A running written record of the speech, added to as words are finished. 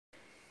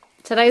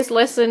Today's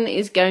lesson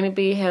is going to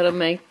be how to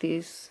make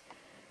this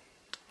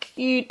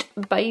cute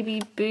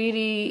baby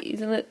booty.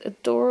 Isn't it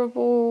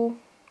adorable?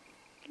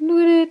 Look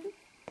at it.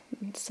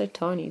 It's so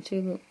tiny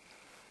too, look.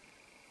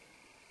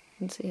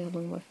 Let's see how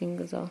long my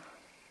fingers are.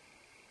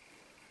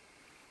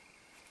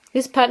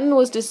 This pattern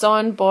was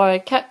designed by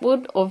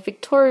Catwood of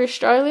Victoria,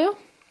 Australia,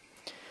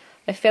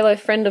 a fellow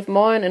friend of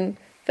mine and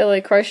fellow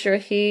crocheter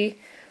here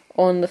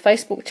on the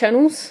Facebook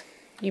channels.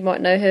 You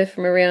might know her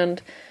from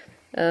around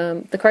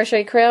the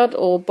Crochet Crowd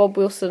or Bob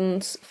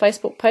Wilson's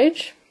Facebook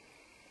page.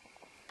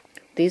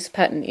 This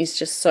pattern is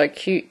just so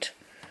cute.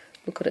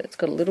 Look at it, it's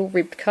got a little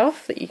ribbed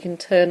cuff that you can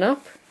turn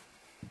up.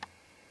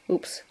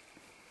 Oops,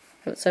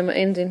 haven't sewn my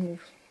ends in. We'll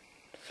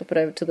flip it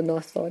over to the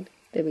nice side.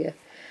 There we go.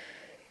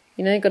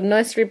 You know, got a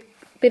nice rib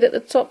bit at the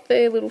top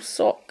there, little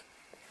sock.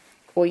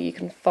 Or you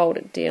can fold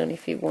it down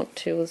if you want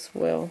to as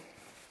well.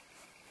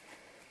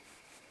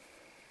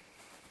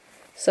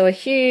 So a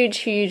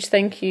huge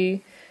thank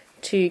you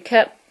to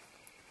Kat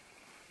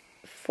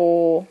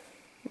for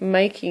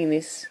making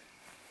this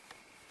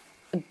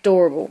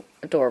adorable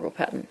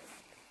pattern.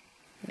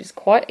 It is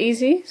quite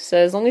easy, so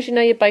as long as you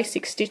know your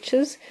basic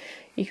stitches,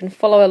 you can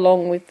follow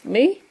along with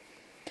me,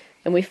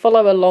 and we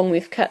follow along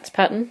with Kat's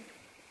pattern,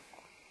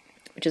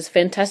 which is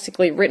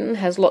fantastically written,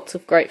 has lots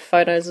of great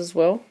photos as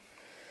well.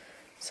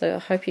 So I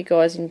hope you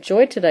guys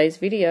enjoyed today's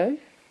video.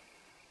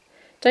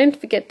 Don't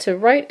forget to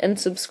rate and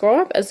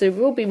subscribe, as there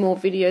will be more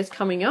videos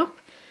coming up.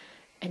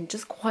 And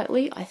just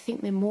quietly, I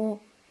think there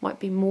might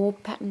be more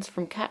patterns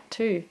from Kat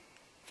too.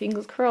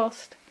 Fingers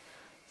crossed.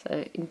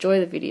 So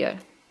enjoy the video.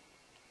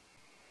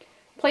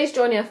 Please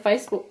join our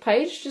Facebook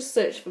page. Just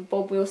search for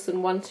Bob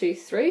Wilson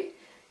 123.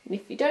 And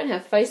if you don't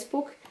have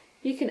Facebook,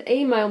 you can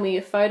email me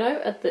a photo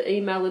at the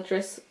email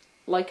address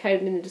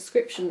located in the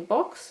description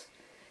box,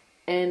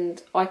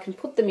 and I can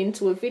put them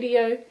into a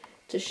video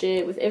to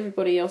share with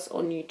everybody else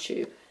on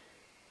YouTube.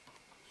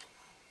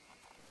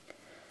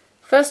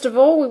 First of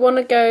all, we want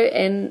to go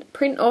and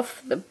print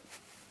off the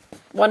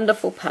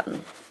wonderful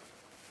pattern.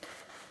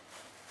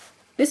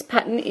 This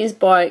pattern is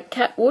by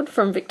Catwood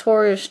from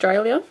Victoria,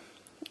 Australia,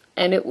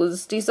 and it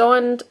was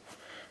designed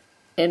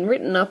and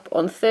written up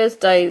on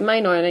Thursday,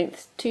 May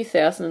 19th,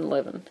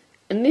 2011.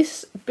 And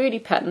this booty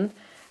pattern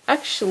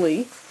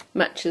actually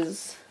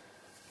matches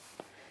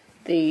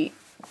the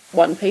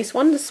one-piece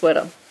wonder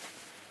sweater.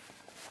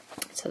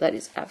 So that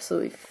is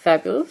absolutely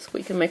fabulous.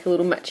 We can make a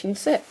little matching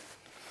set.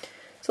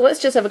 So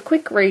let's just have a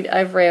quick read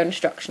over our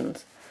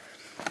instructions.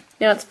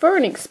 Now it's for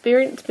an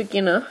experienced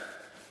beginner,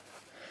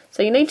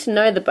 so you need to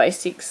know the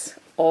basics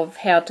of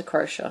how to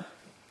crochet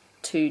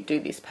to do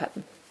this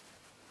pattern.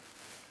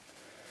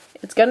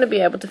 It's going to be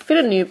able to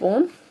fit a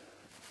newborn,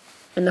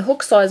 and the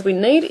hook size we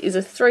need is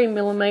a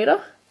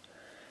 3mm,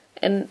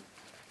 and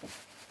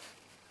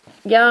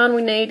yarn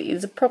we need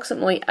is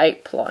approximately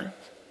 8 ply.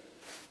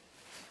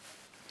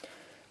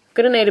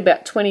 We're going to need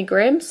about 20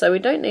 grams, so we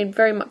don't need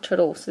very much at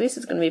all. So this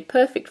is going to be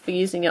perfect for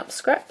using up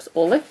scraps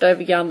or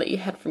leftover yarn that you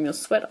had from your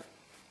sweater.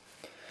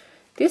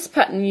 This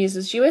pattern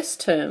uses US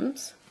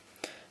terms,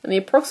 and the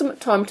approximate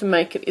time to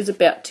make it is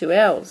about 2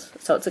 hours,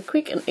 so it's a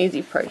quick and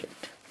easy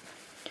project.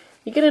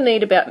 You're going to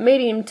need about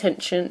medium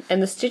tension,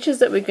 and the stitches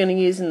that we're going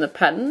to use in the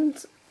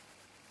patterns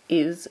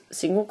is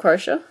single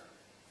crochet,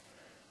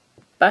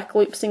 back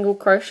loop single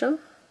crochet,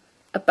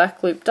 a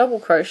back loop double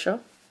crochet,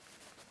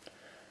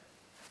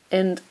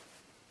 and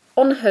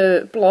on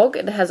her blog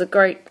it has a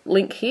great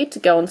link here to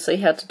go and see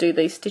how to do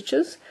these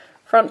stitches: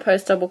 front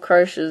post double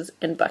crochets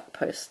and back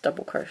post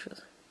double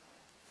crochets.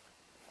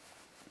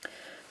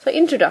 So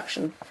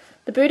introduction.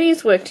 The booty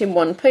is worked in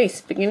one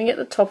piece, beginning at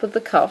the top of the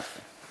cuff.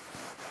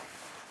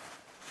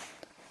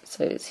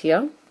 So it's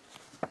here.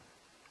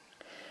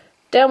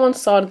 Down one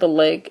side of the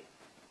leg,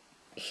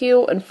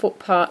 heel and foot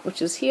part,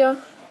 which is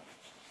here.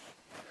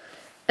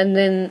 And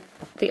then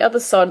the other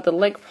side of the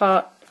leg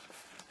part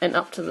and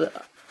up to the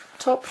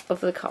top of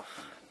the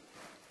cuff.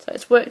 So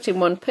it's worked in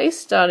one piece,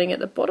 starting at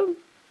the bottom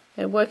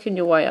and working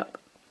your way up.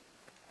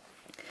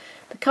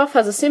 The cuff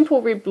has a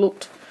simple rib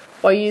looked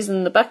by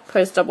using the back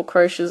post double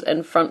crochets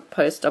and front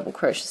post double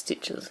crochet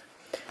stitches,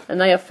 and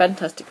they are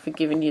fantastic for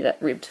giving you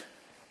that ribbed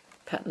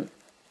pattern.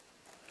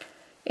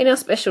 In our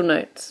special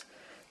notes,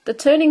 the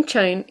turning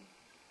chain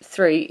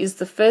 3 is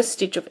the first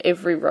stitch of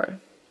every row,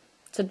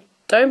 so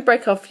don't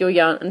break off your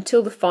yarn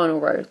until the final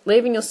row,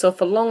 leaving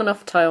yourself a long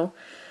enough tail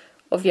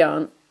of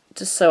yarn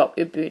to sew up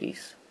your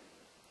booties.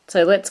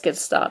 So let's get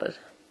started.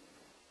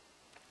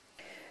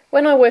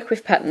 When I work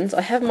with patterns,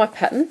 I have my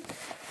pattern,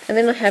 and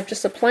then I have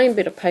just a plain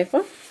bit of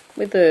paper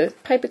with a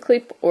paper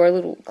clip or a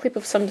little clip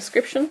of some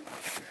description.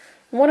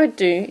 And what I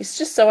do is,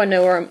 just so I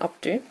know where I'm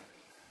up to,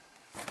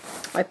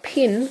 I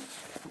pin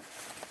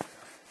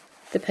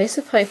the piece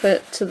of paper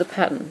to the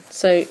pattern.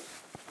 So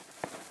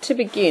to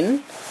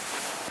begin,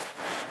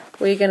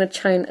 we're going to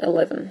chain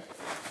 11.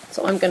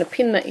 So I'm going to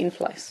pin that in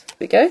place. There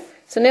we go.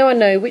 So now I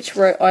know which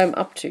row I'm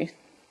up to.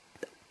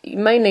 You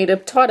may need a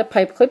tighter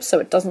paper clip so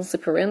it doesn't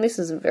slip around. This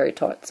isn't very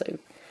tight,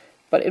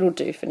 but it'll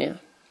do for now.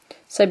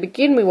 So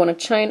begin, we want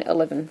to chain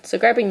 11. So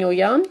grabbing your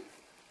yarn,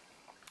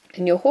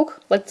 and your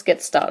hook. Let's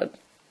get started.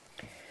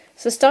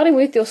 So starting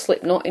with your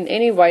slip knot, in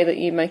any way that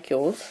you make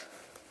yours,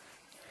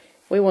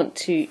 we want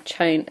to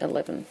chain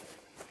 11.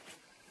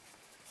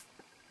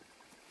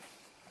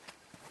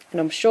 And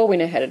I'm sure we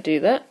know how to do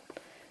that.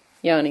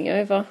 Yarning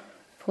over,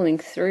 pulling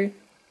through,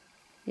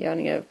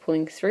 yarning over,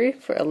 pulling through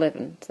for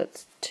 11. So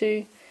that's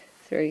 2,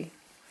 3,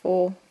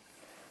 4,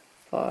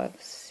 5,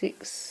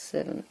 6,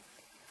 7,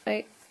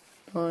 8,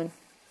 9,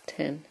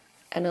 10,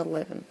 and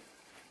 11.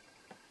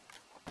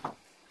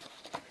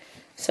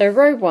 So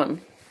row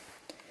 1,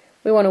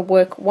 we want to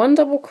work 1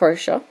 double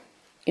crochet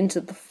into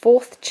the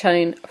 4th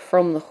chain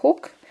from the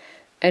hook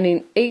and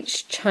in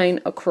each chain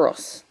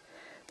across.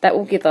 That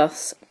will give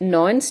us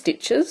 9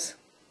 stitches,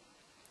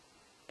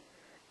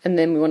 and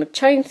then we want to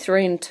chain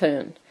 3 and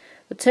turn.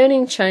 The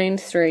turning chain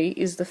 3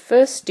 is the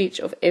first stitch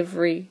of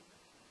every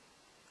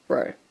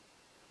row.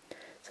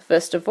 So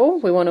first of all,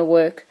 we want to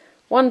work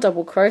 1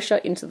 double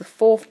crochet into the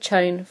 4th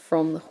chain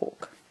from the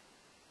hook.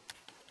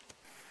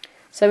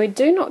 So we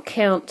do not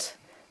count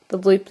the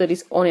loop that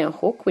is on our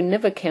hook. We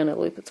never count a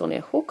loop that's on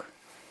our hook.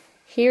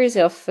 Here is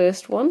our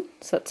first one,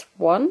 so that's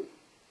 1,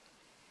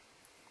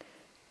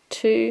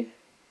 2,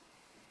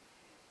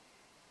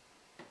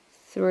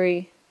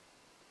 3,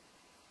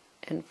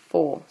 and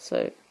 4.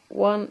 So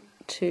 1,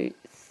 2,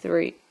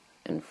 3,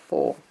 and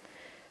 4.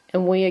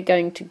 And we are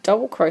going to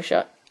double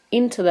crochet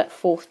into that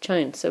 4th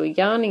chain. So we're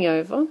yarning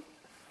over,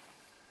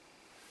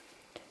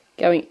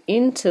 going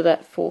into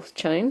that 4th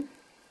chain,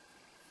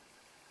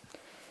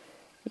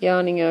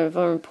 yarning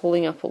over and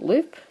pulling up a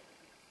loop,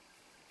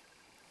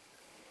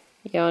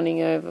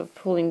 yarning over,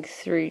 pulling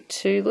through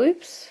 2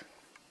 loops,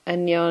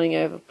 and yarning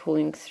over,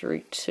 pulling through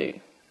 2.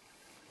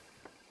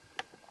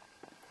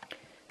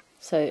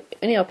 So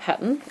in our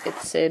pattern it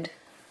said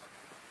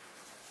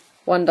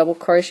 1 double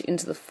crochet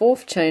into the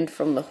 4th chain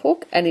from the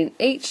hook and in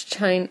each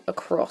chain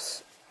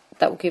across.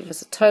 That will give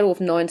us a total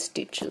of 9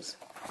 stitches.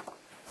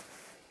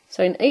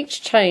 So in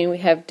each chain we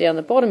have down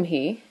the bottom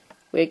here,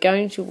 we're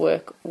going to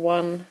work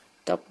 1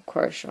 double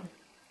crochet.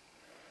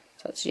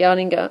 So it's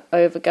yarning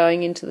over,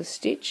 going into the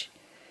stitch,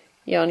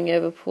 yarning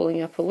over,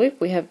 pulling up a loop.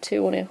 We have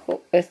 2 on our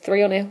hook,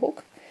 3 on our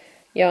hook,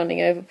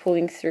 yarning over,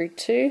 pulling through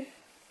 2,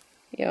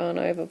 yarn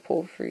over,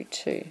 pull through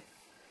 2.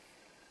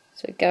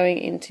 So going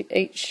into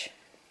each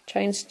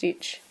chain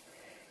stitch,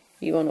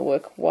 you want to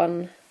work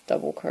 1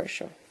 double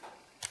crochet.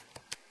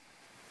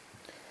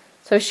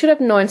 So you should have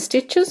 9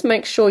 stitches,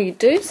 make sure you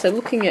do. So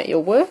looking at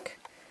your work,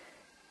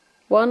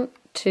 1,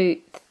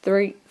 2,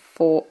 3,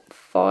 4,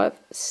 5,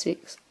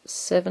 6,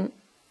 7,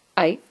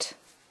 8,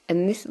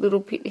 and this little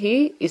bit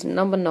here is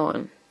number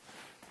 9.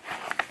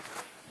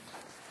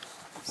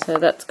 So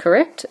that's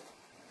correct.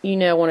 You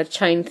now want to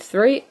chain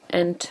 3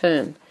 and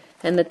turn,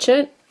 and the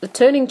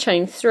turning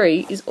chain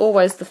 3 is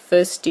always the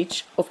first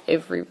stitch of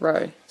every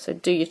row. So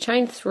do your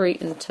chain 3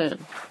 and turn.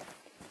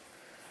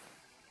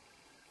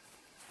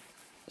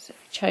 So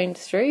chain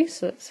 3,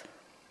 so it's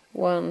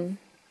 1,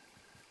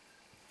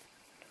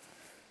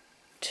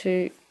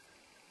 2,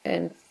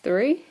 and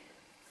 3,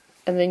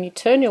 and then you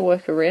turn your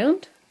work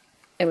around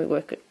and we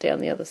work it down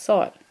the other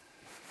side.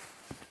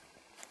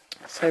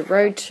 So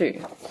row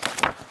 2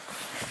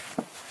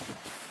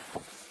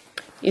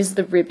 is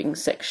the ribbing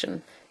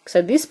section.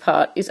 So this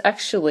part is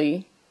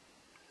actually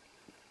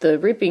the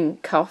ribbing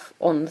cuff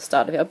on the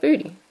start of our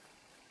bootie.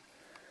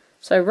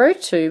 So row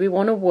 2, we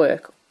want to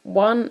work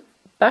 1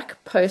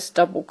 back post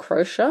double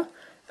crochet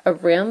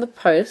around the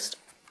post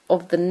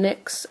of the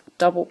next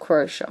double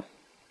crochet.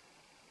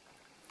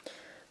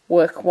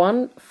 Work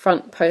 1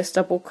 front post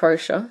double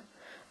crochet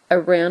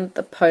around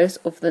the post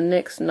of the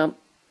next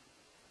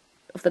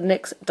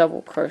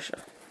double crochet.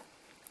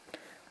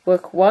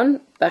 Work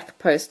 1 back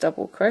post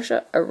double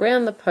crochet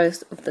around the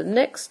post of the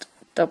next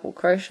double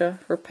crochet.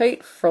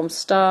 Repeat from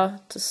star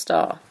to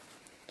star.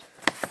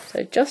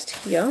 So just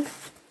here,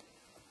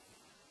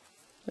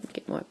 let me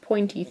get my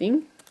pointy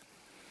thing.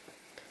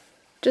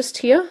 Just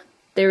here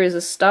there is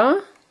a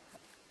star,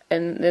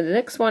 and then the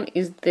next one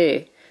is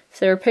there.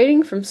 So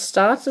repeating from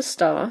star to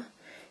star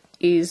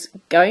is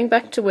going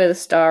back to where the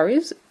star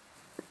is,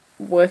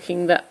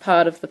 working that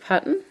part of the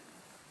pattern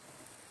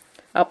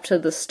up to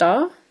the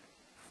star,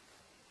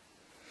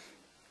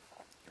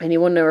 and you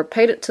want to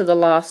repeat it to the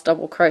last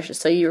double crochet.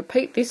 So you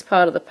repeat this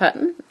part of the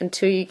pattern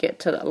until you get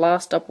to that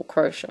last double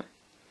crochet.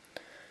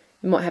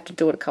 You might have to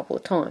do it a couple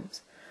of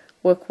times.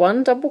 Work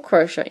 1 double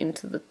crochet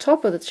into the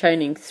top of the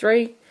chaining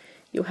 3.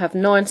 You'll have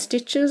 9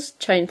 stitches,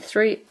 chain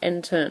 3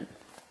 and turn.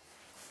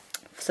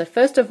 So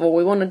first of all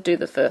we want to do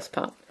the first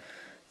part.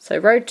 So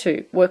row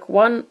 2, work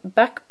 1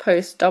 back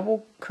post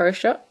double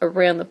crochet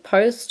around the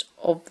post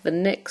of the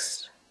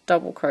next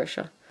double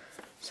crochet.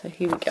 So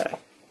here we go.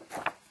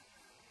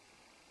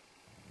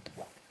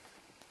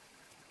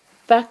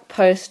 Back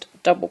post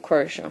double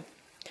crochet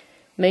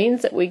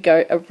means that we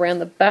go around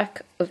the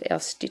back of our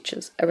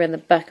stitches, around the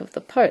back of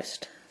the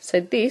post. So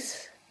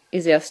this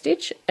is our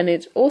stitch, and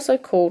it's also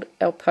called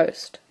our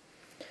post.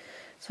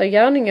 So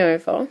yarning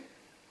over,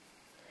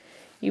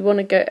 you want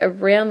to go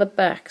around the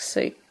back.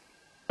 So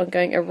I'm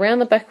going around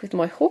the back with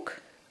my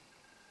hook,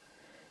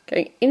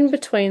 going in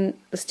between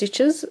the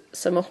stitches,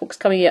 so my hook's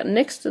coming out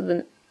next to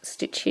the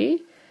stitch here,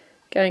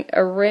 going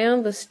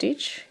around the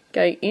stitch,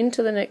 going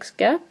into the next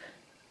gap.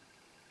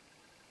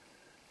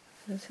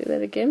 Let's see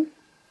that again.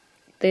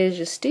 There's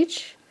your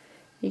stitch.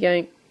 You're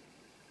going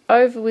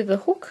over with the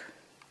hook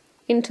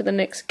into the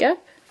next gap,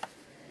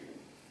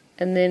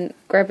 and then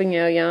grabbing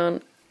our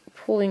yarn,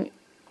 pulling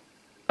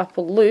up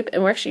a loop,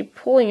 and we're actually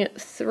pulling it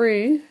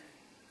through,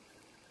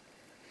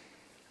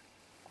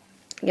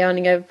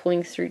 yarning over,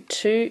 pulling through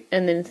 2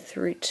 and then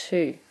through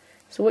 2.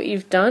 So what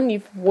you've done,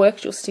 you've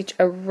worked your stitch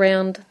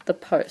around the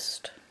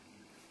post.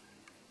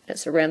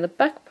 It's around the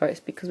back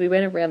post because we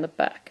went around the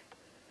back.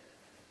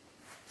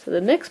 So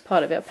the next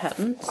part of our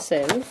pattern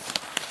says,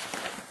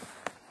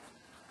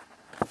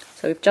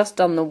 so we've just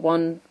done the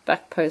 1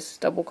 back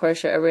post double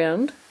crochet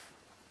around.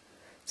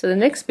 So the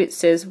next bit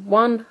says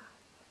 1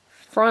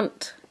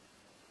 front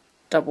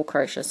double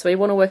crochet. So we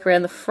want to work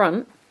around the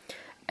front,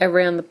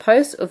 around the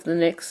post of the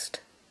next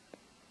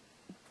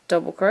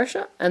double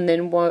crochet, and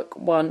then work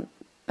 1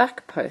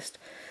 back post.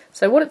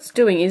 So what it's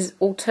doing is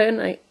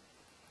alternating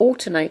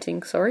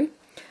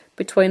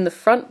between the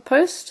front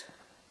post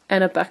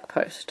and a back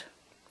post.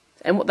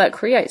 And what that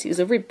creates is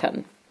a rib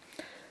pattern.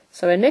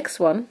 So our next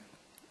one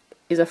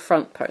is a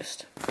front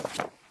post.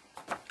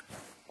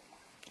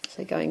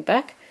 So going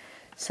back,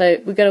 so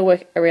we're going to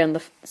work around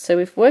the, so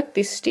we've worked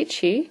this stitch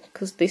here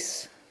because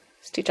this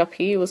stitch up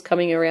here was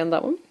coming around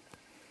that one.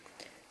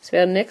 So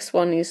our next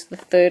one is the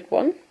third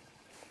one,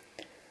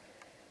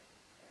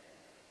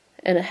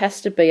 and it has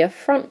to be a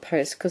front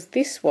post because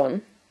this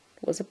one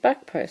was a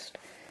back post.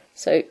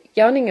 So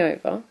yarning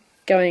over,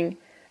 going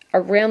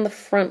around the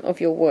front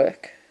of your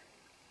work,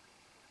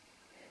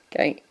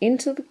 going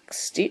into the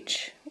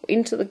stitch,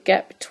 into the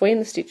gap between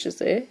the stitches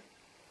there.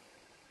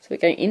 So we're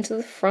going into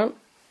the front,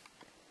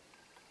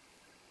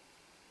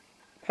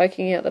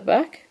 poking out the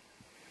back,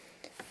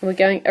 and we're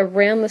going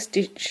around the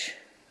stitch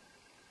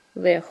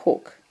with our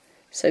hook.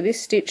 So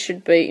this stitch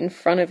should be in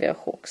front of our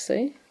hook,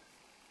 see?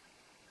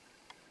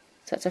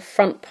 So that's a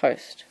front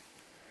post.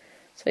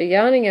 So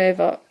yarning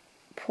over,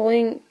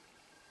 pulling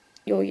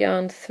your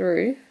yarn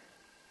through,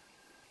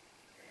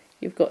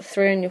 you've got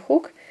 3 on your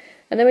hook,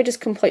 and then we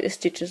just complete the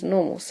stitch as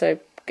normal. So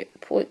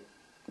pull it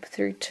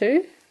through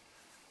 2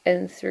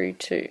 and through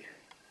 2.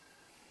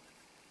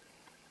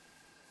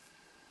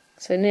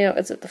 So now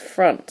it's at the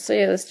front.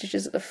 See how the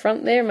stitches at the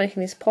front there,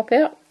 making this pop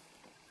out?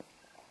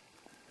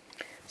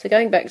 So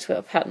going back to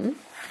our pattern,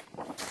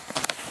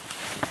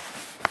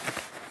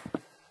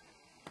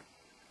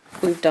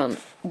 we've done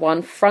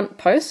 1 front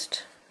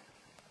post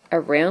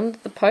around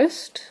the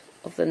post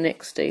of the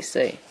next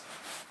DC,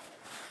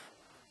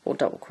 or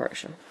double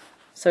crochet.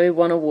 So we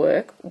want to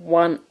work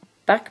 1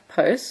 back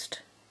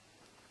post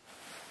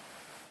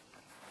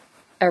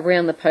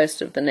around the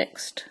post of the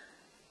next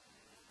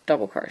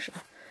double crochet.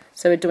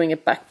 So we're doing a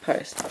back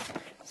post.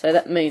 So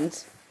that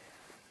means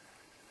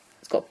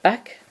it's got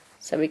back,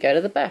 so we go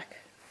to the back.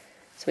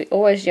 So we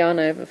always yarn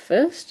over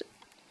first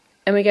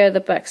and we go to the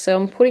back. So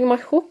I'm putting my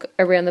hook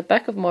around the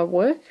back of my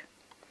work,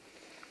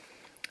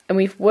 and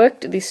we've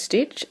worked this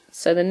stitch,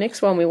 so the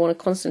next one we want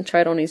to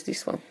concentrate on is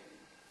this one.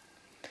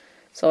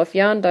 So I've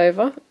yarned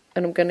over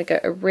and I'm going to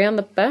go around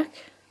the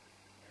back,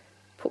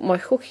 put my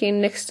hook in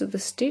next to the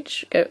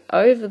stitch, go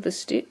over the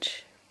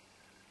stitch,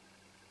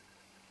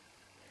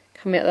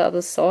 come out the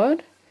other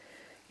side,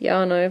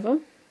 yarn over,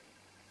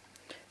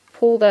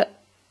 pull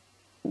that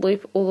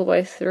loop all the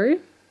way through.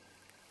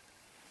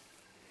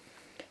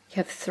 You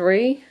have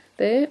 3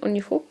 there on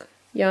your hook,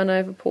 yarn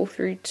over, pull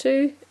through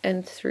 2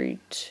 and through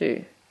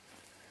 2.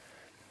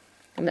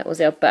 And that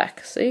was our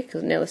back, see,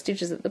 because now the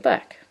stitch is at the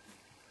back.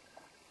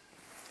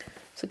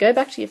 So go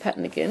back to your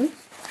pattern again.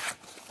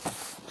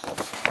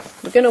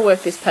 We're going to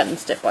work this pattern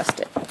step by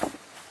step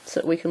so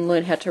that we can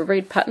learn how to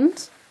read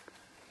patterns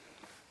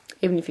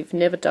even if you've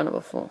never done it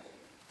before.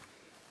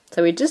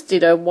 So we just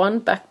did a 1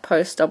 back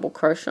post double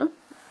crochet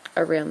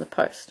around the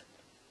post.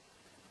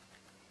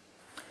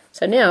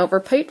 So now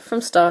repeat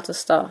from star to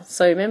star.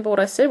 So remember what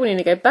I said, we need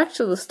to go back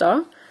to the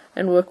star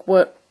and work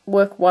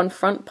 1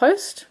 front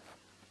post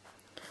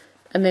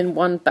and then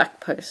 1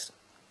 back post.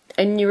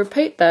 And you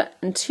repeat that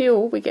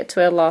until we get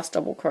to our last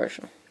double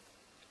crochet.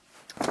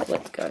 So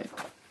let's go.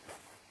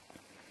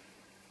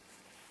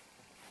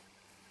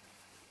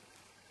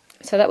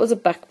 So that was a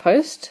back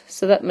post,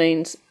 so that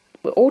means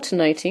we're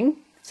alternating,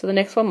 so the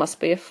next one must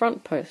be a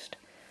front post.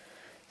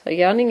 So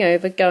yarning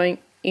over, going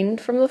in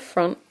from the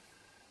front,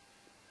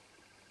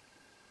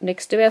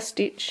 next to our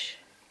stitch,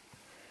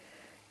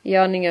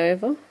 yarning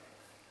over,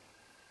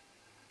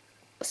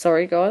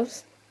 sorry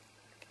guys,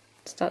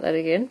 start that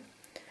again,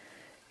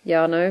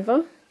 yarn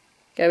over,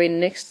 go in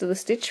next to the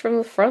stitch from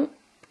the front,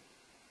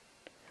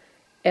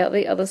 out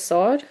the other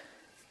side,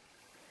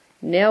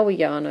 now we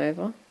yarn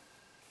over,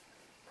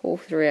 pull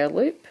through our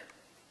loop,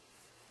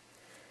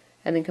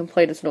 and then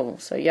complete as normal.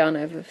 So yarn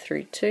over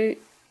through 2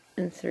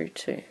 and through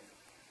 2.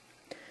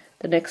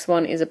 The next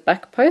one is a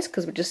back post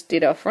because we just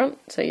did our front,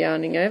 so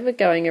yarning over,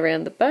 going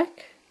around the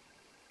back,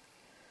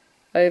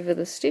 over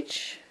the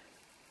stitch,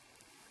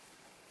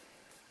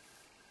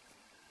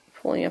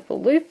 pulling up a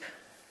loop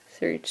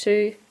through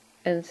 2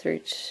 and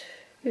through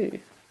 2.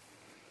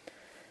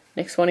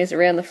 Next one is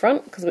around the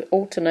front because we're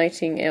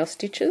alternating our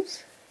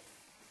stitches.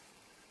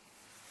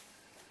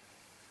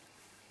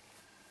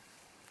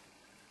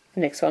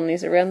 The next one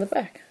is around the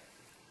back.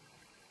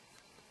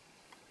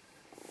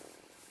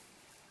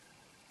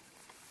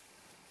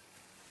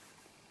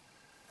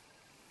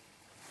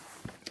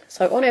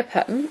 So on our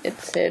pattern it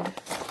said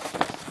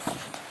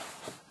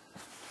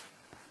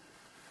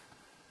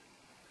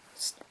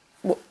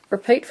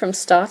repeat from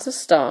star to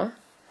star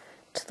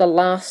to the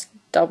last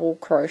double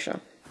crochet.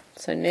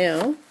 So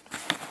now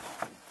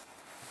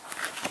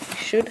we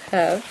should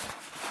have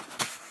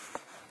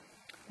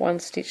one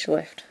stitch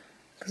left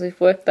because we've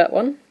worked that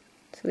one.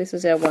 So this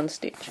is our one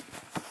stitch.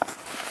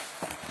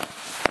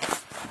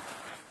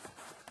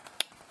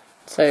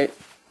 So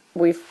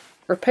we've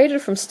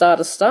repeated from star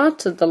to star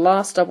to the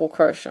last double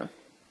crochet.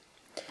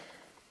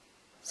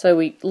 So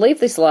we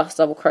leave this last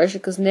double crochet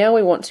because now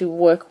we want to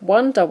work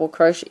one double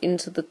crochet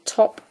into the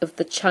top of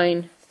the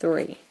chain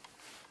 3. You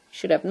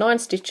should have 9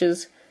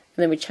 stitches,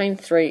 and then we chain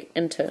 3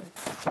 and turn.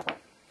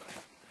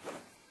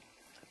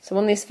 So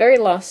on this very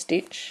last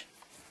stitch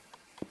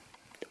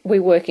we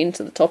work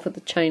into the top of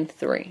the chain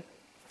 3.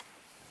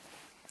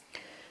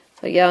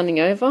 So yarning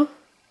over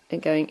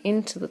and going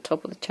into the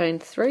top of the chain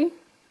 3. If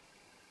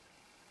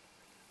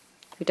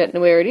you don't know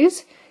where it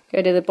is,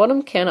 go to the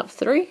bottom, count up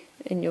 3,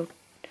 and you're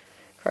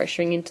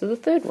crocheting into the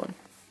third one.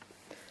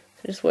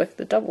 So just work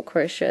the double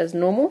crochet as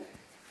normal.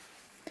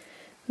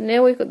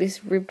 Now we've got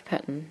this ribbed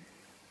pattern.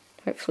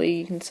 Hopefully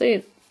you can see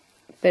it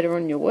better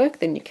on your work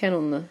than you can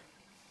on the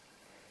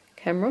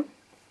camera.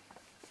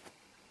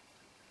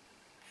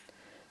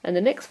 And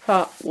the next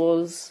part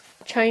was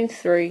chain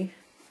 3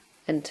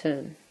 and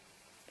turn.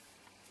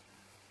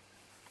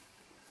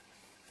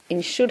 And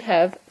you should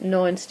have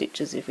 9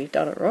 stitches if we've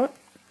done it right.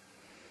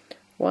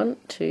 1,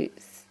 2,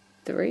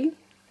 3,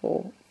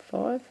 4,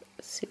 5,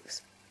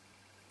 6,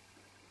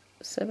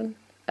 7,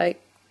 8,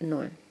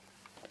 9.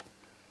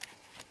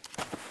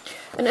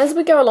 And as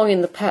we go along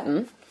in the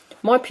pattern,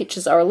 my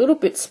pictures are a little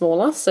bit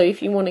smaller, so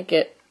if you want to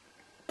get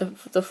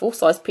the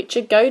full-size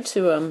picture, go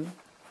to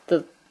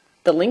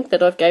the link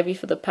that I've gave you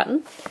for the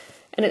pattern,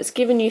 and it's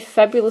given you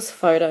fabulous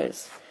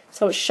photos.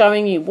 So it's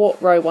showing you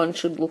what row 1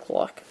 should look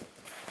like,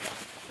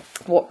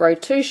 what row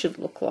 2 should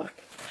look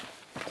like,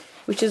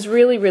 which is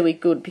really, really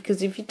good,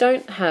 because if you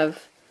don't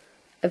have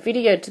a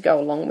video to go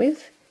along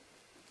with,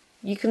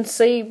 you can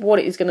see what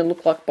it is going to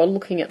look like by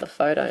looking at the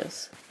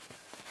photos.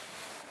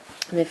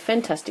 And they're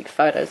fantastic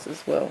photos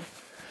as well.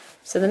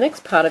 So the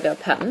next part of our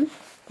pattern,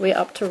 we're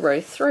up to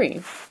row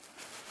 3.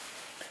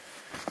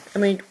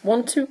 And we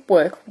want to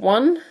work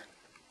one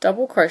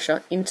double crochet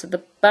into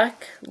the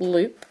back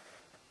loop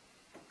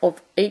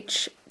of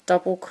each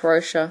double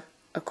crochet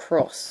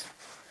across.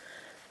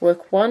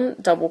 Work one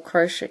double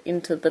crochet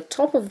into the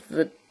top of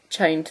the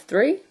chain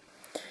 3.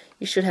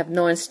 You should have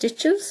 9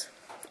 stitches,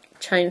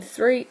 chain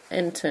 3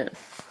 and turn.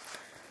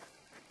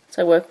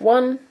 So work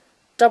one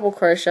double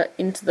crochet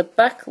into the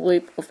back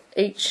loop of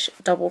each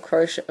double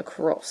crochet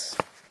across.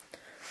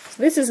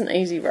 So this is an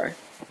easy row.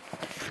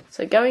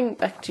 So going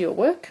back to your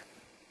work,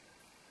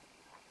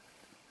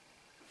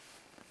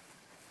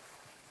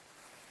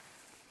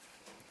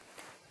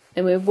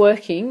 and we're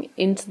working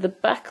into the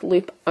back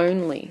loop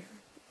only.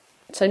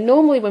 So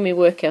normally when we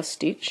work our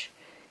stitch,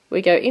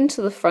 we go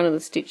into the front of the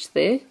stitch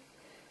there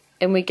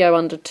and we go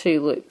under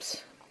 2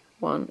 loops,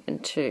 1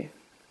 and 2.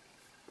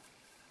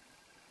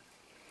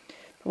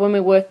 But when we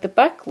work the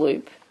back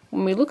loop,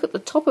 when we look at the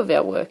top of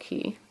our work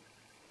here,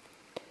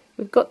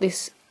 we've got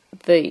this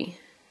V.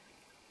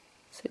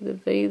 See the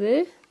V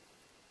there?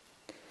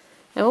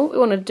 And what we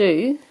want to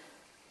do,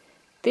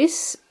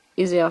 this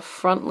is our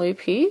front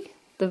loop here,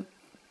 the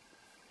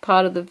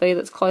part of the V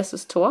that's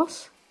closest to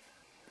us.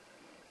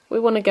 We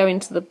want to go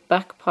into the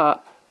back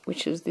part,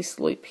 which is this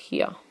loop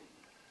here.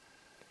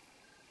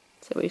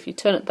 So if you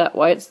turn it that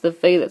way, it's the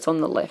V that's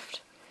on the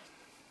left,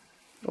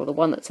 or the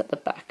one that's at the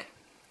back.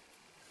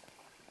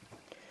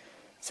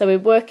 So we're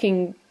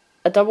working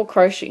a double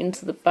crochet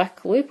into the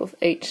back loop of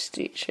each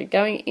stitch. So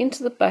going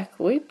into the back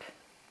loop,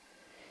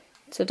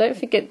 so don't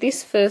forget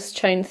this first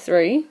chain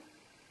 3,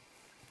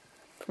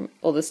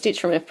 or the stitch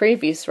from our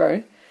previous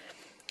row,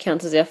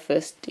 counts as our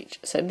first stitch.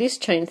 So this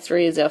chain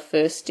 3 is our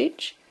first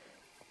stitch.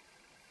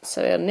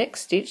 So our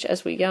next stitch,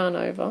 as we yarn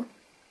over,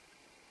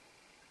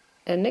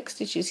 our next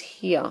stitch is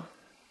here.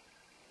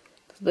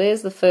 So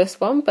there's the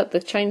first one, but the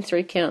chain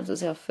 3 counts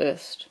as our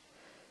first.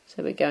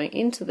 So we're going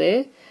into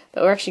there,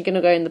 but we're actually going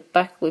to go in the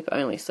back loop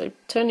only. So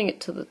turning it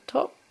to the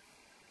top,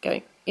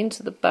 going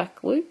into the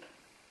back loop,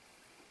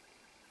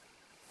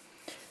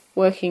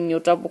 working your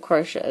double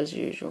crochet as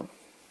usual.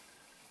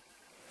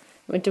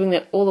 We're doing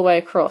that all the way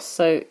across,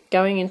 so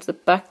going into the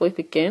back loop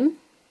again,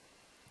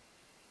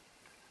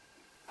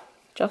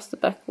 just the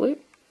back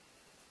loop,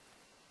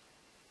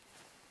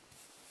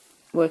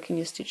 working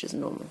your stitches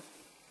normal.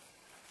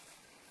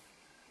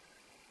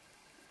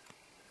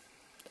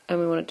 And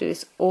we want to do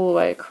this all the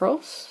way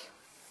across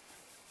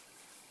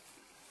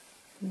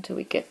until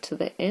we get to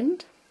the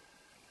end.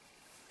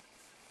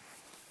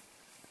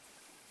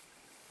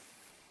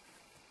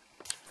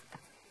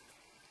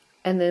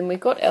 And then we've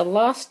got our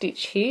last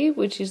stitch here,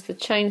 which is the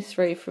chain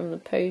 3 from the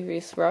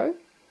previous row.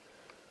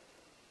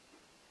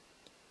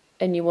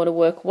 And you want to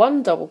work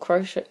 1 double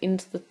crochet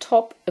into the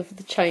top of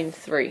the chain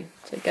 3.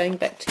 So going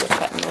back to your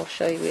pattern, I'll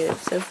show you where it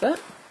says that.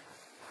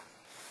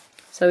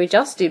 So we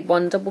just did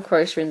 1 double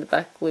crochet in the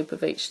back loop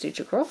of each stitch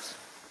across.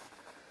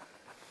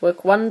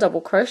 Work 1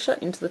 double crochet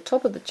into the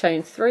top of the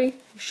chain 3.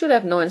 You should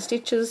have 9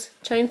 stitches,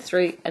 chain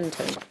 3 and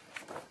turn.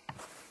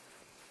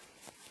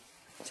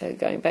 So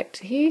going back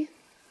to here,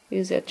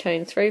 here's our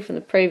chain 3 from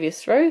the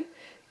previous row.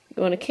 You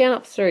want to count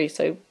up 3,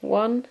 so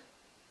 1,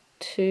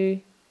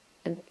 2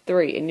 and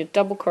 3, and you're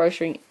double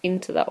crocheting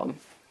into that one.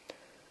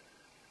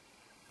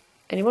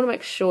 And you want to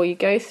make sure you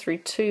go through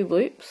 2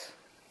 loops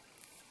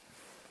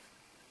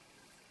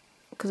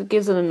because it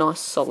gives it a nice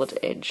solid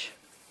edge.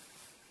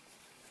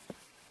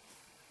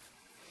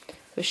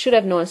 We should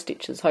have 9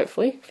 stitches,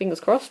 hopefully, fingers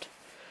crossed.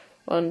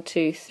 1,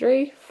 2,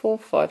 3, 4,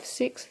 5,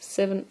 6,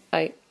 7,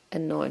 8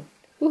 and 9.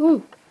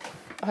 Woohoo!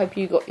 I hope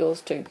you got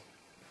yours too.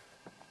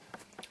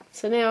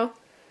 So now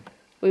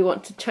we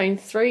want to chain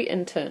 3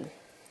 and turn.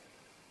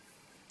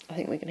 I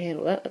think we can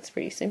handle that. That's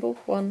pretty simple.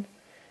 1,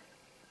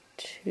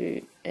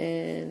 2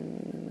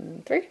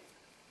 and 3.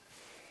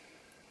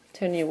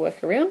 Turn your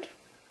work around.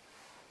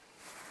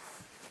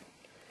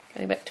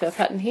 Going back to our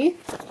pattern here.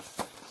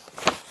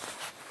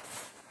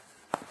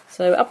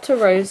 So up to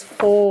rows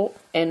 4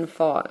 and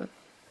 5.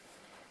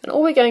 And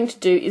all we're going to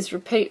do is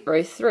repeat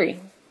row 3.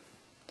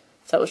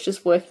 So it's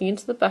just working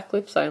into the back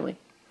loops only.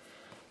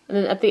 And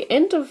then at the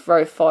end of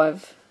row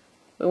 5,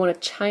 we want to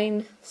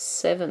chain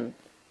 7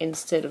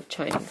 instead of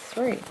chaining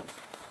 3.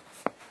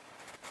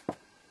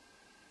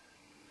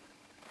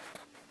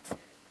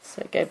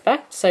 So go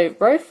back, so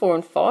row 4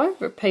 and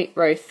 5, repeat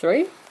row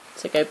 3.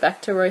 So go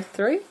back to row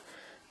 3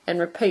 and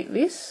repeat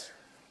this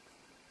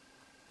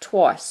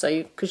twice.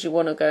 So because you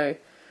want to go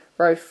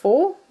row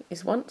 4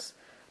 is once,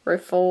 row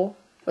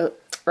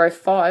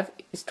 5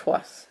 is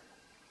twice.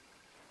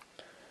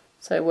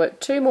 So work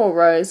 2 more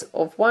rows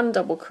of 1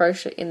 double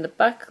crochet in the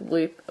back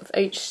loop of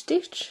each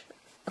stitch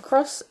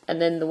across,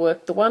 and then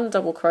work the 1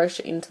 double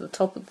crochet into the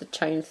top of the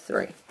chain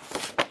 3.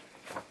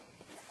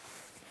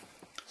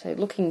 So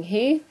looking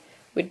here,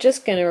 we're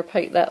just going to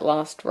repeat that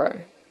last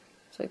row.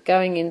 So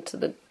going into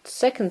the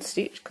second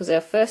stitch, because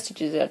our first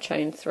stitch is our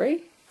chain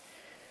 3,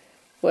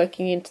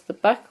 working into the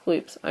back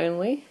loops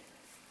only.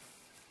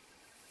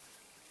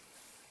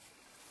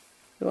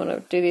 We want to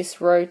do this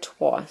row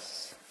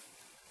twice.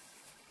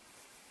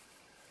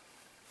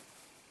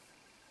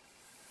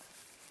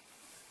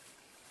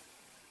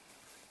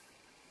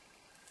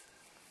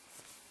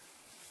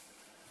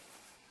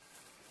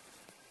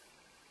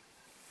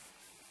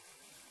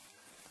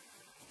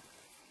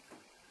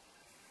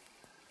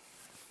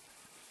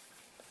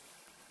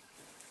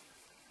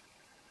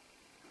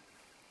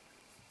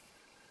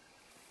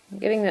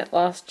 Getting that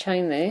last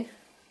chain there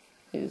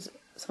is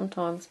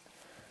sometimes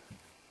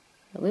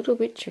a little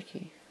bit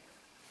tricky.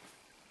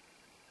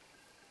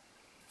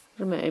 I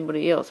don't know about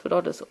anybody else, but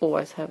I just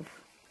always have,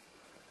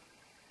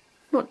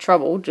 not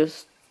trouble,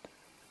 just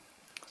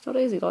it's not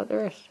easy like the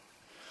rest.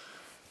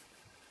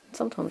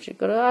 Sometimes you've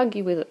got to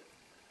argue with it,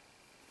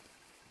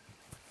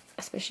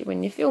 especially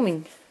when you're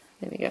filming.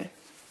 There we go.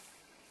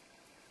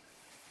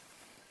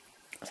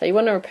 So you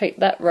want to repeat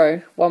that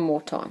row 1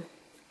 more time.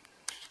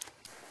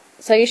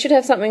 So you should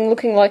have something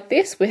looking like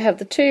this. We have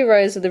the 2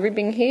 rows of the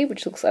ribbing here,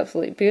 which looks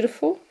absolutely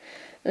beautiful,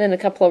 and then a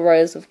couple of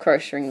rows of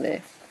crocheting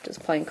there,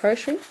 just plain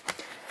crocheting.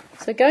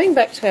 So going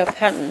back to our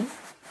pattern,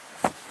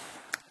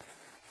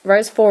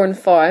 rows 4 and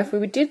 5,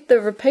 we did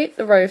repeat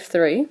the row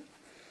 3.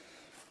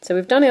 So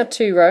we've done our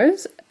 2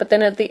 rows, but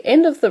then at the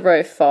end of the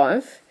row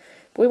 5,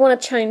 we want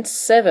to chain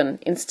 7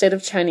 instead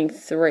of chaining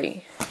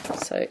 3.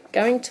 So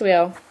going to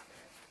our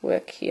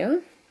work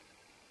here,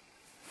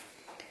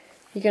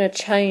 you're going to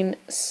chain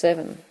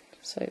 7.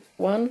 So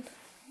 1,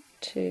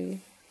 2,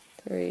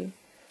 3,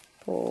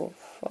 4,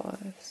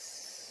 5,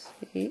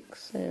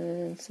 6,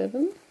 and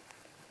 7.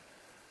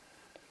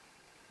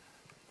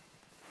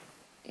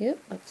 Yep,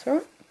 that's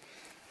right.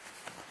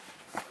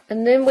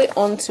 And then we're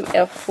on to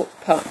our foot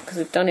part because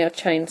we've done our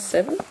chain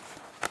 7.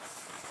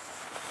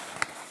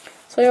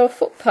 So our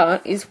foot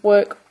part is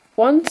work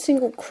 1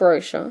 single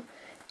crochet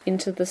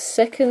into the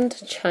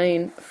second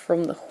chain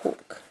from the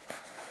hook.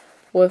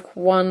 Work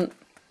 1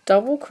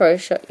 double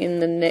crochet in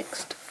the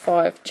next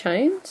 5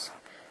 chains,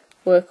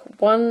 work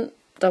 1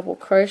 double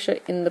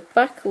crochet in the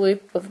back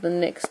loop of the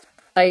next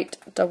 8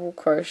 double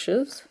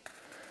crochets,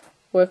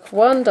 work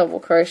 1 double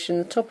crochet in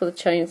the top of the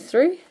chain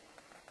 3,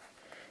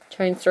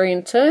 chain 3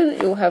 and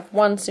turn. You'll have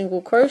 1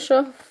 single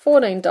crochet,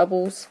 14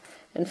 doubles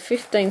and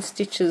 15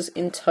 stitches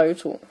in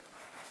total.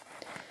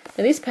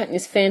 Now this pattern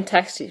is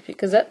fantastic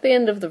because at the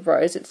end of the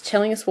rows it's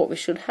telling us what we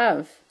should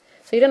have,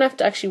 so you don't have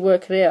to actually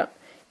work it out,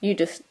 you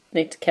just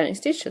need to count your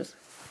stitches.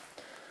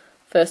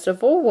 First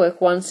of all, work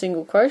 1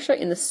 single crochet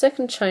in the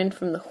second chain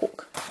from the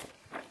hook.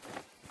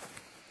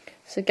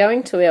 So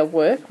going to our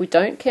work, we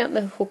don't count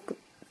the hook,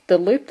 the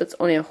loop that's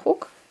on our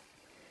hook.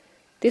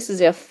 This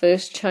is our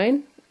first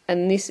chain,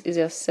 and this is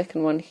our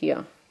second one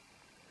here.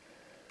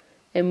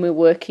 and we're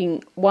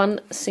working 1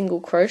 single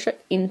crochet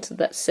into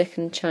that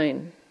second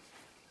chain.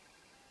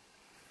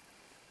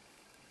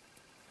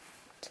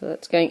 So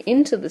that's going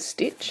into the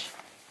stitch,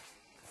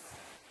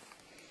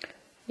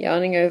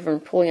 yarning over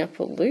and pulling up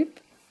a loop,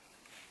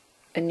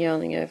 and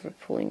yarning over,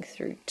 pulling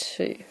through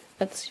 2.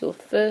 That's your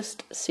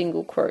first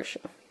single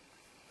crochet.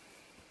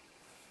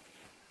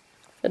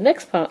 The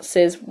next part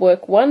says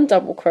work 1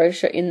 double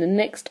crochet in the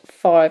next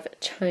 5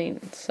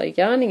 chains. So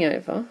yarning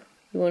over,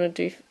 you want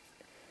to do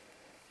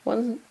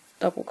 1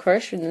 double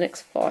crochet in the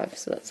next 5.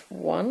 So that's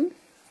 1,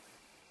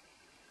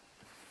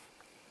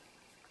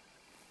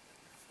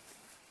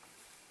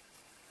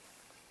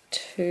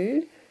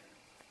 2,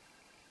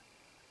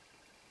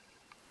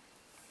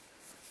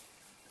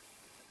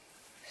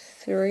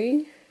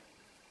 3,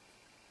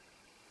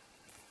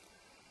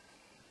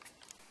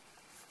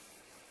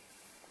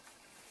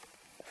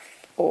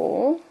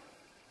 4,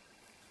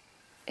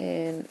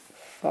 and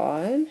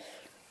 5.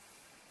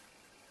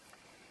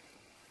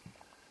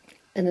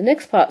 And the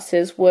next part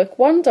says work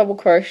 1 double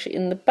crochet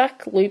in the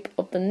back loop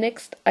of the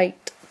next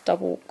 8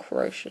 double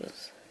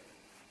crochets.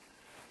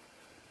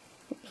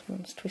 Oops,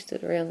 one's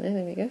twisted around there,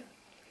 there we go.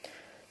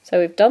 So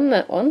we've done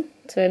that one,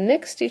 so our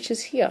next stitch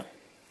is here.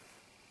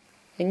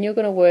 And you're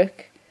going to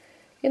work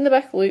in the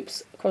back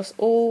loops across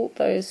all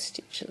those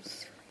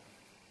stitches.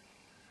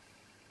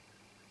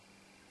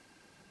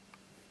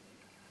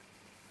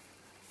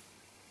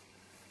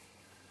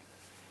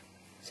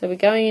 So we're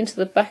going into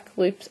the back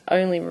loops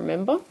only,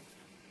 remember,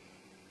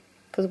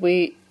 because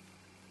we're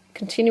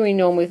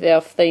continuing on with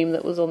our theme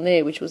that was on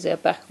there, which was our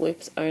back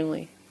loops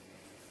only.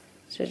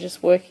 So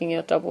just working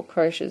our double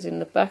crochets in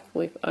the back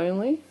loop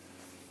only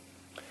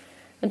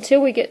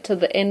until we get to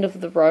the end of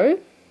the row,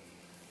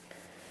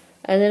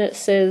 and then it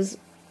says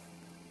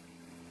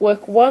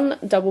work 1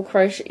 double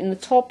crochet in the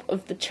top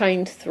of the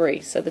chain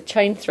 3. So the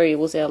chain 3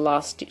 was our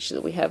last stitch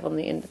that we have on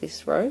the end of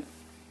this row.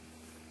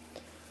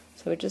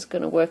 So we're just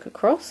going to work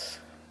across.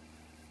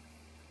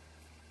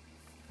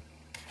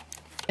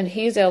 And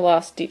here's our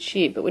last stitch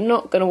here, but we're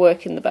not going to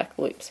work in the back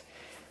loops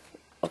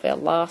of our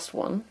last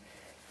one.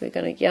 We're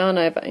going to yarn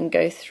over and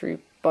go through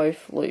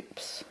both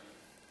loops,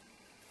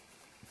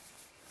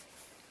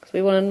 because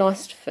we want a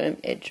nice firm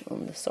edge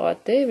on the side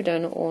there. We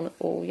don't want it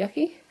all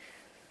yucky.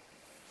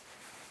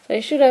 So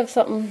you should have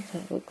something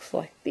that looks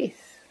like this.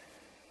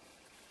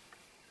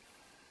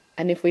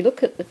 And if we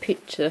look at the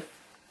picture,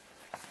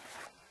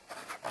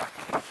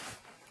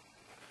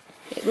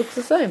 it looks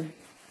the same.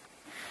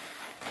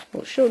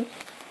 Well, it should.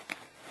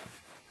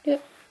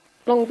 Yep,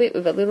 long bit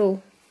with a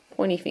little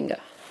pointy finger,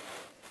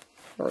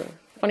 or a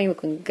funny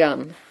looking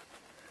gun.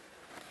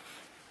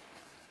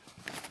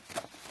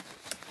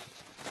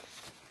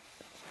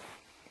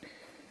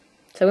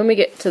 So when we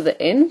get to the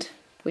end,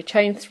 we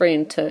chain 3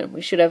 and turn.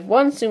 We should have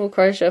 1 single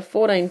crochet,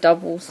 14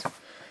 doubles.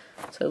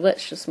 So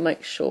let's just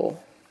make sure.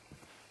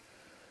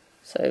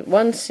 So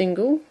 1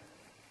 single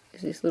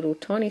is this little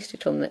tiny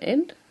stitch on the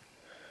end.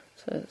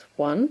 So that's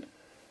 1.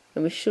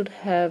 And we should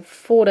have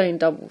 14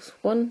 doubles.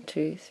 1,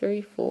 2,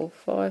 3, 4,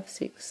 5,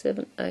 6,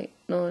 7, 8,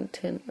 9,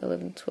 10,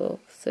 11, 12,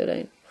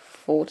 13,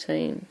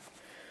 14.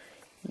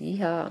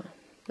 Yeah,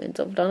 means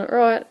I've done it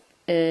right,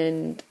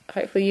 and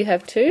hopefully you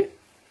have too.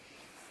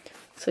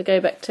 So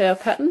go back to our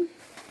pattern.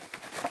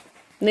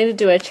 We need to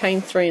do our chain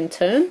 3 and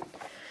turn,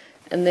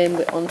 and then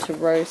we're on to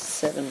row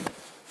 7.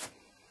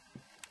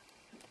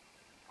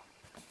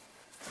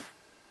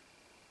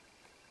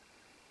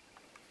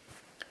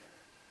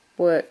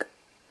 Work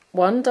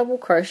 1 double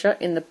crochet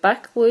in the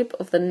back loop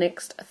of the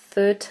next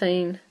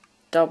 13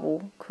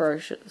 double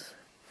crochets.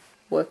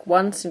 Work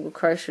 1 single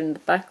crochet in the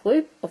back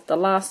loop of the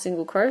last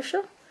single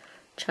crochet,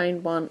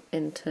 chain 1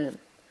 and turn.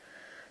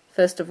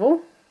 First of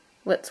all,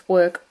 let's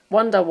work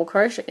 1 double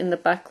crochet in the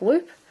back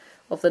loop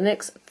of the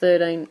next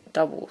 13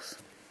 doubles.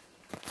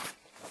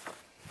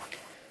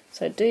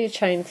 So do your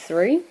chain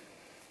 3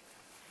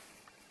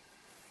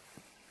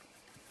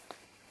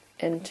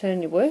 and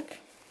turn your work.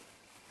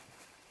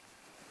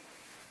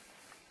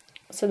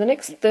 So the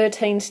next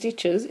 13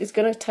 stitches is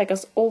going to take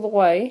us all the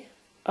way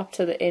up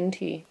to the end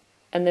here,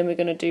 and then we're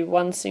going to do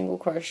 1 single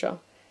crochet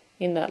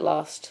in that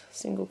last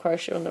single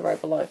crochet on the row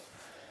below.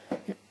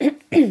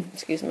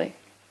 Excuse me.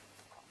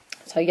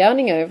 So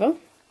yarning over,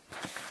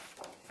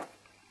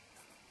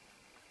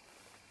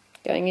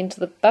 going into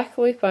the back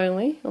loop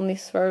only on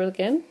this row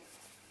again,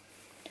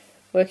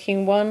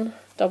 working 1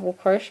 double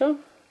crochet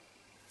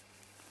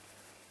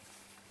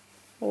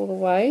all the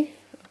way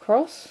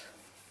across,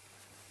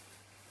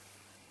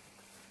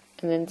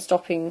 and then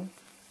stopping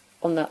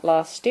on that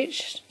last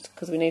stitch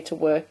because we need to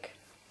work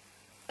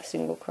a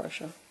single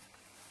crochet.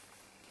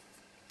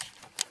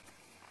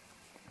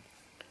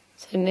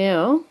 So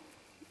now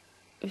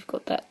we've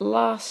got that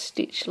last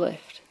stitch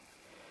left.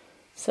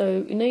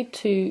 So we need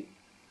to,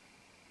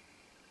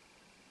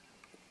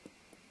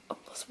 I've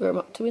lost where I'm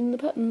up to in the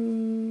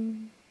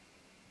pattern.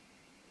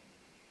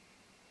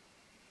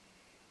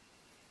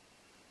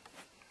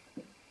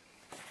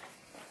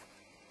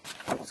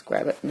 Let's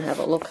grab it and have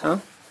a look, huh?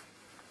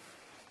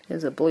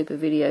 There's a blooper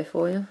video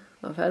for you.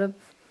 I've had a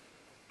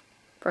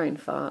Brain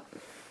fart.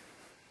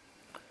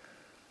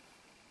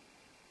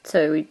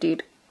 So we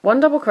did 1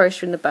 double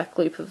crochet in the back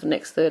loop of the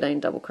next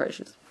 13 double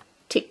crochets.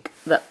 Tick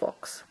that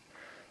box.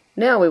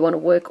 Now we want to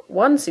work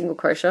 1 single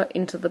crochet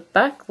into the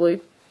back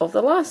loop of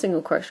the last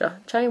single crochet.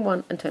 Chain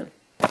 1 and turn.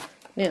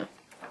 Now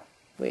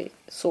we're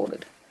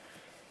sorted.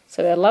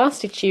 So our last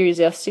stitch here is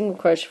our single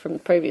crochet from the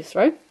previous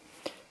row.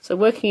 So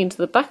working into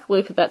the back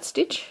loop of that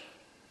stitch,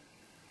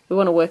 we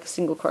want to work a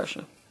single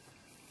crochet.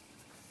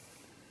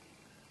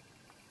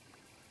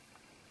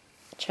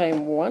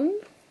 Chain 1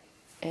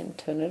 and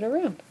turn it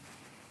around.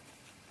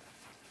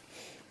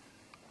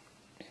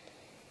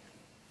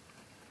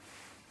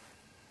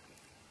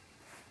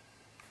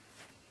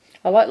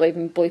 I like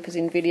leaving bloopers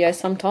in videos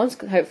sometimes,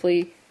 because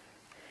hopefully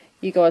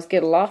you guys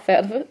get a laugh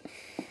out of it.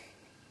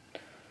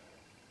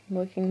 I'm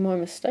working my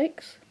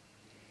mistakes.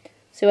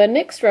 So our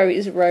next row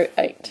is row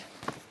 8.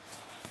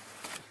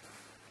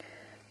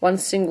 1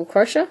 single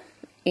crochet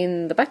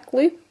in the back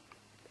loop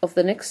of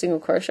the next single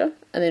crochet,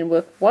 and then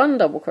work 1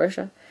 double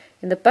crochet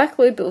in the back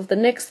loop of the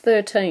next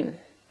 13.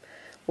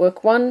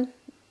 Work 1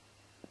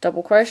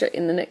 double crochet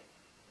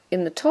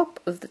in the top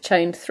of the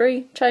chain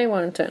 3, chain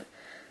 1 and turn.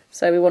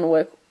 So we want to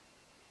work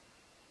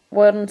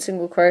 1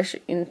 single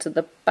crochet into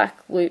the back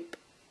loop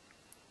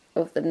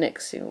of the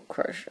next single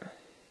crochet,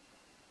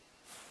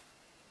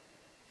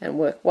 and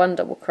work 1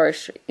 double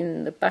crochet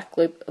in the back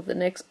loop of the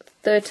next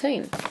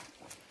 13.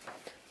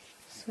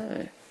 So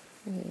there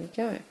we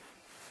go.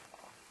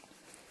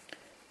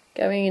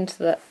 Going into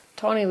that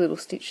tiny little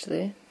stitch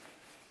there,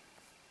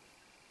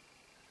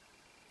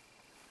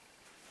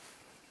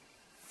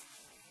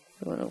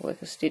 we want to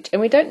work a stitch,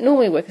 and we don't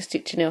normally work a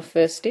stitch in our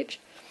first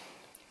stitch,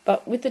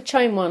 but with the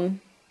chain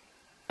 1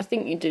 I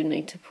think you do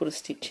need to put a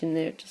stitch in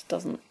there. It just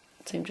doesn't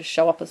seem to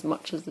show up as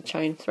much as the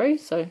chain 3,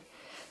 so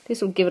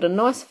this will give it a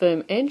nice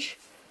firm edge.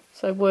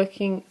 So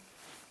working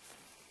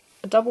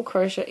a double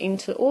crochet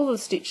into all the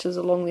stitches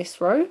along this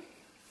row,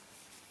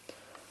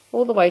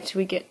 all the way till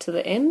we get to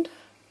the end.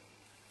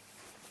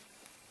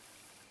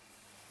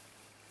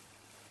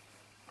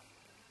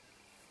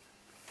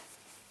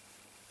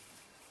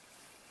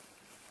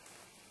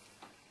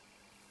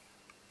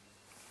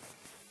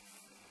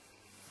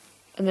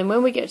 And then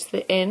when we get to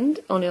the end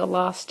on our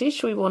last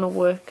stitch, we want to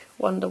work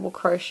 1 double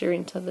crochet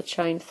into the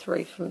chain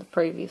 3 from the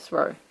previous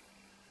row.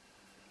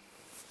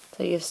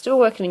 So you're still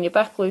working in your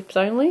back loops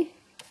only,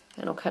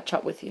 and I'll catch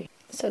up with you.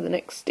 So the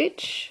next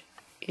stitch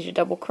is your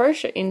double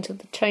crochet into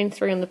the chain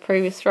 3 on the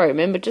previous row.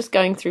 Remember, just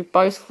going through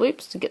both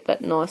loops to get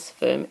that nice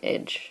firm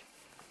edge.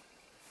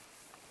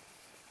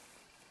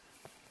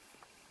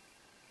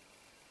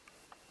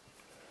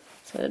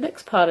 So the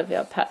next part of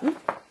our pattern,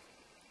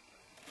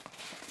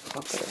 I've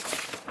got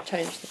to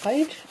change the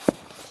page,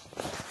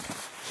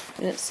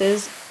 and it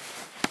says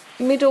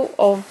middle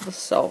of the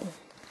sole,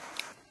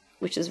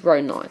 which is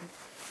row 9.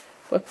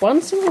 Work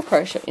 1 single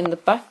crochet in the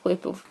back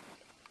loop of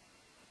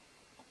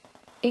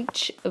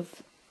each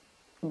of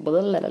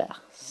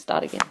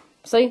start again.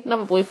 See,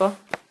 another blooper.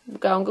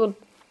 Going good.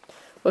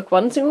 Work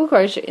 1 single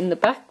crochet in the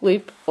back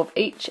loop of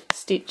each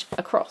stitch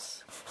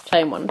across.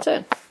 Chain 1 and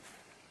turn.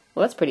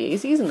 Well, that's pretty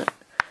easy, isn't it?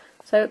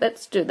 So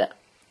let's do that.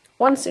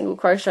 1 single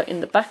crochet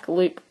in the back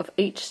loop of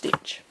each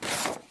stitch.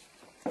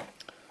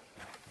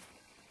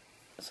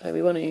 So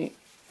we want to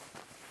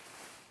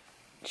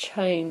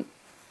chain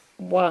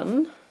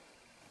 1,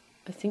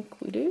 I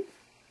think we do.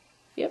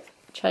 Yep,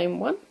 chain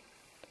 1.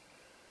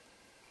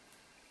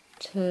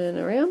 Turn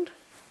around.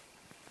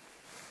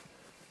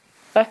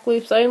 Back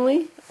loops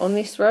only on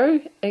this row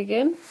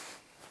again.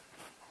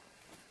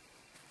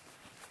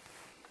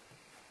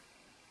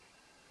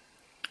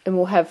 And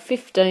we'll have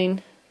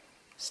 15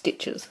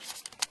 stitches.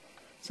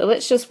 So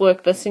let's just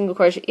work the single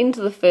crochet into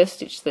the first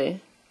stitch there.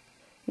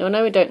 Now I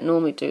know we don't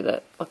normally do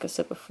that, like I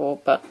said before,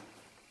 but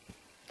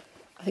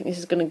I think this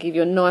is going to give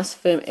you a nice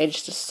firm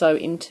edge to sew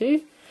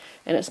into,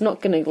 and it's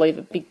not going to leave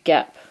a big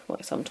gap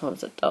like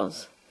sometimes it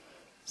does.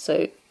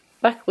 So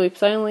back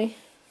loops only,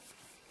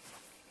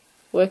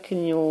 work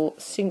in your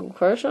single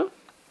crochet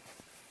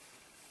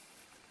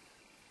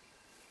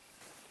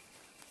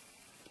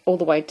all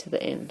the way to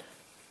the end.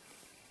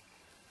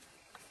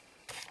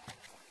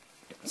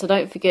 So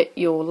don't forget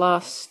your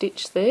last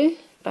stitch there,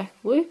 back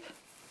loop,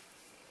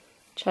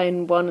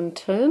 chain 1 and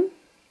turn,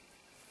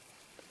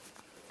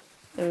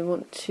 and we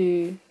want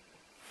to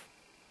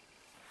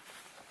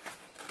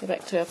go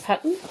back to our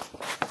pattern,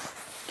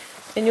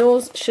 and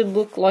yours should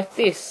look like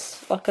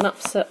this, like an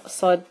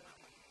upside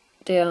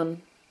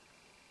down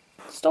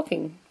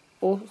stocking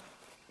or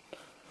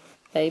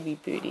baby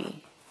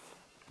booty,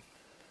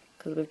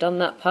 because we've done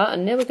that part,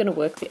 and now we're going to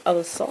work the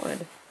other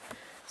side.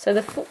 So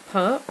the foot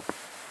part,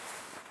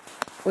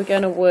 we're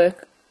going to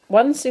work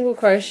 1 single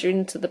crochet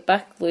into the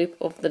back loop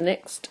of the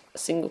next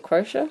single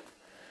crochet,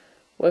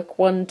 work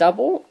 1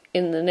 double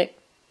in the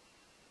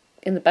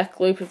back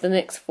loop of the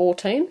next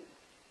 14,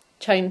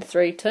 chain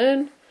 3,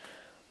 turn,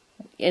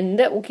 and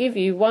that will give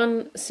you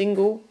 1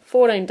 single,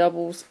 14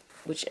 doubles,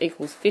 which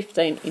equals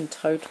 15 in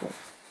total.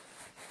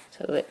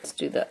 So let's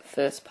do that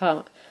first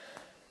part.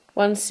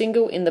 1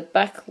 single in the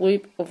back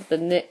loop of the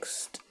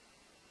next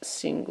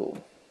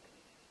single.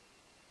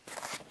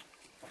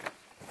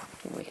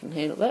 We can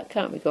handle that,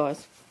 can't we,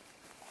 guys?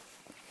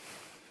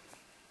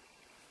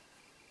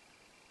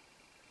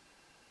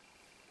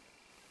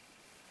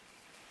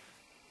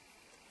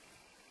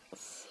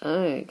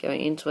 So,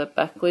 going into our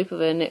back loop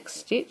of our next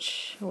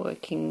stitch,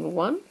 working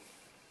 1.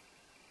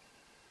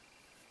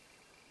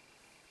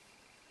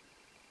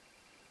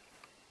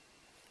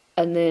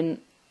 And then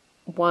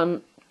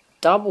 1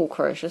 double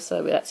crochet,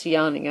 so that's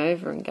yarning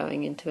over and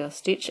going into our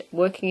stitch,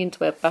 working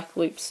into our back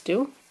loop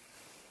still.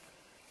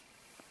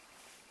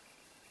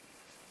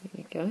 There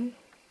you go.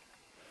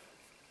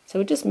 So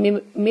we're just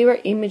mirror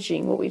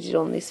imaging what we did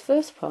on this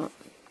first part.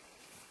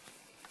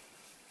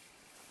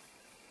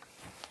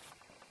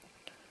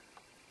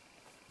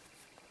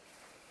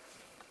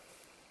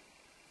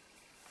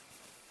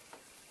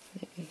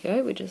 There you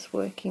go, we're just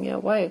working our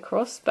way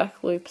across,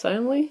 back loops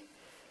only,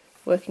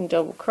 working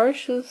double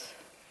crochets,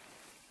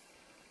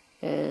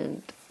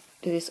 and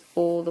do this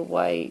all the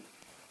way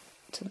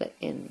to the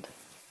end.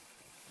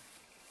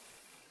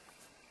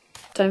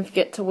 Don't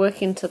forget to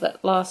work into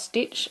that last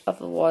stitch,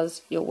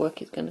 otherwise your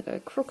work is going to go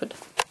crooked.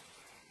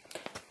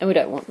 And we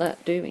don't want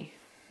that, do we?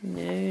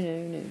 No,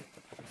 no, no.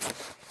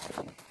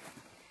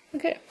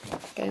 Okay,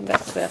 going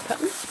back to our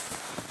pattern.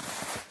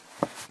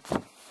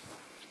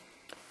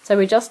 So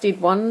we just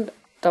did 1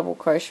 double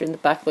crochet in the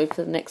back loop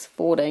for the next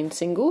 14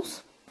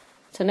 singles.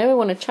 So now we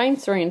want to chain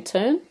 3 and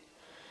turn,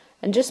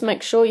 and just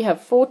make sure you have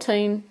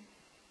 15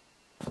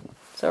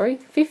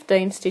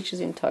 stitches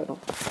in total.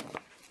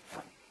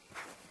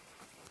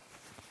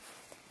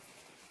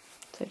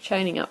 So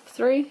chaining up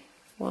 3,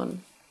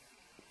 1,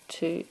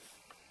 2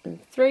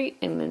 and 3,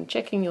 and then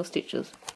checking your stitches.